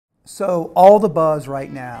So all the buzz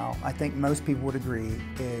right now, I think most people would agree,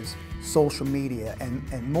 is social media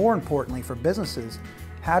and more importantly for businesses,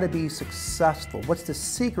 how to be successful. What's the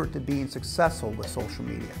secret to being successful with social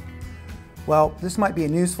media? Well, this might be a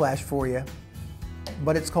newsflash for you,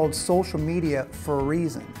 but it's called social media for a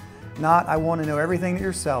reason. Not I want to know everything that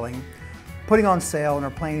you're selling, putting on sale, and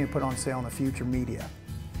are planning to put on sale in the future media.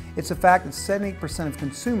 It's the fact that 70% of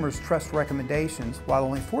consumers trust recommendations while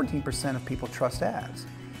only 14% of people trust ads.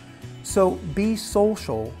 So be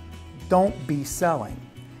social, don't be selling.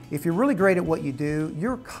 If you're really great at what you do,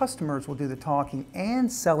 your customers will do the talking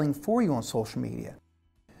and selling for you on social media.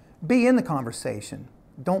 Be in the conversation,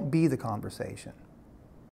 don't be the conversation.